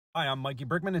Hi, I'm Mikey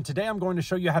Brickman, and today I'm going to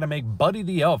show you how to make Buddy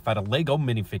the Elf out of Lego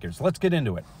minifigures. Let's get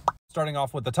into it. Starting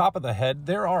off with the top of the head,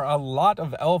 there are a lot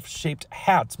of elf-shaped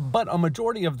hats, but a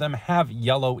majority of them have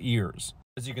yellow ears,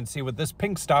 as you can see with this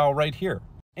pink style right here,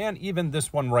 and even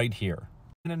this one right here.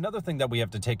 And another thing that we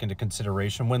have to take into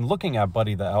consideration when looking at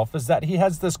Buddy the Elf is that he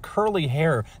has this curly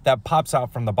hair that pops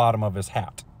out from the bottom of his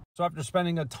hat. So after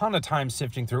spending a ton of time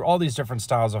sifting through all these different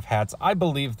styles of hats, I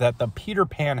believe that the Peter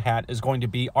Pan hat is going to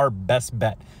be our best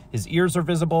bet. His ears are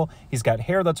visible, he's got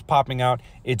hair that's popping out,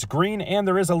 it's green, and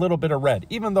there is a little bit of red,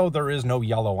 even though there is no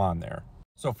yellow on there.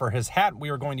 So for his hat, we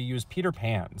are going to use Peter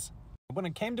Pan's. When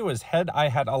it came to his head, I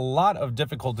had a lot of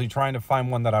difficulty trying to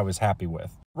find one that I was happy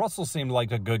with. Russell seemed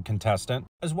like a good contestant,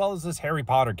 as well as this Harry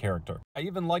Potter character. I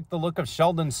even liked the look of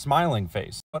Sheldon's smiling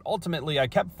face, but ultimately I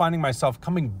kept finding myself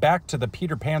coming back to the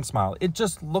Peter Pan smile. It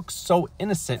just looks so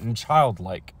innocent and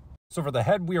childlike. So for the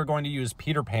head, we are going to use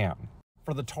Peter Pan.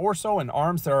 For the torso and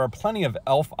arms, there are plenty of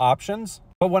elf options,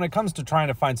 but when it comes to trying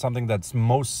to find something that's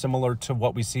most similar to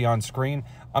what we see on screen,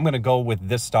 I'm going to go with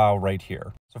this style right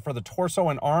here. So for the torso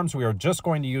and arms, we are just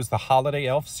going to use the Holiday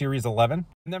Elf Series 11.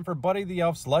 And then for Buddy the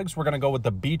Elf's legs, we're going to go with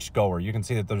the Beach Goer. You can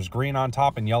see that there's green on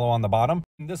top and yellow on the bottom.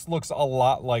 And this looks a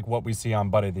lot like what we see on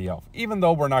Buddy the Elf, even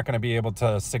though we're not going to be able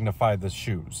to signify the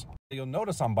shoes. You'll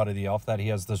notice on Buddy the Elf that he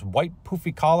has this white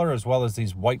poofy collar as well as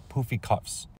these white poofy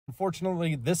cuffs.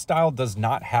 Unfortunately, this style does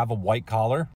not have a white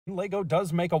collar. Lego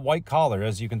does make a white collar,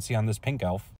 as you can see on this pink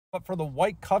elf. But for the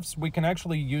white cuffs, we can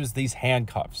actually use these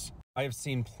handcuffs. I have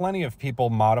seen plenty of people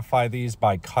modify these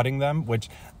by cutting them, which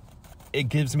it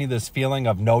gives me this feeling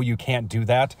of, no, you can't do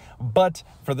that. But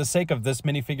for the sake of this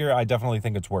minifigure, I definitely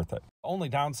think it's worth it. The only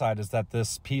downside is that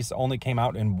this piece only came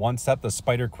out in one set, the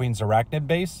Spider Queen's Arachnid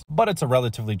base, but it's a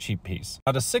relatively cheap piece.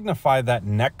 Now, to signify that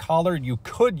neck collar, you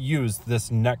could use this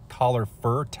neck collar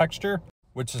fur texture,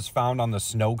 which is found on the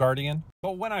Snow Guardian.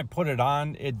 But when I put it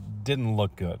on, it didn't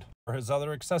look good. For his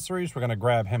other accessories, we're going to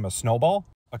grab him a snowball,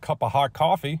 a cup of hot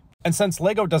coffee, and since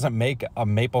Lego doesn't make a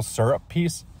maple syrup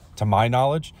piece, to my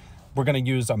knowledge, we're going to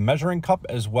use a measuring cup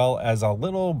as well as a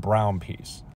little brown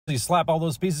piece. So you slap all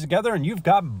those pieces together and you've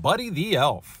got Buddy the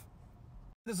Elf.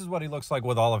 This is what he looks like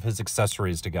with all of his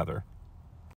accessories together.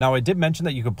 Now, I did mention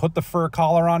that you could put the fur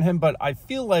collar on him, but I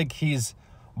feel like he's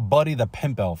Buddy the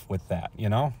Pimp Elf with that, you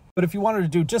know? But if you wanted to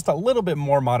do just a little bit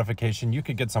more modification, you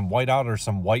could get some white out or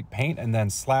some white paint and then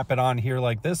slap it on here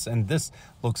like this. And this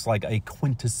looks like a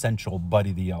quintessential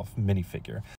Buddy the Elf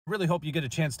minifigure. I really hope you get a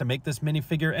chance to make this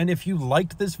minifigure. And if you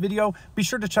liked this video, be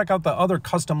sure to check out the other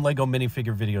custom Lego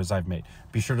minifigure videos I've made.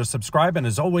 Be sure to subscribe. And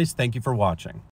as always, thank you for watching.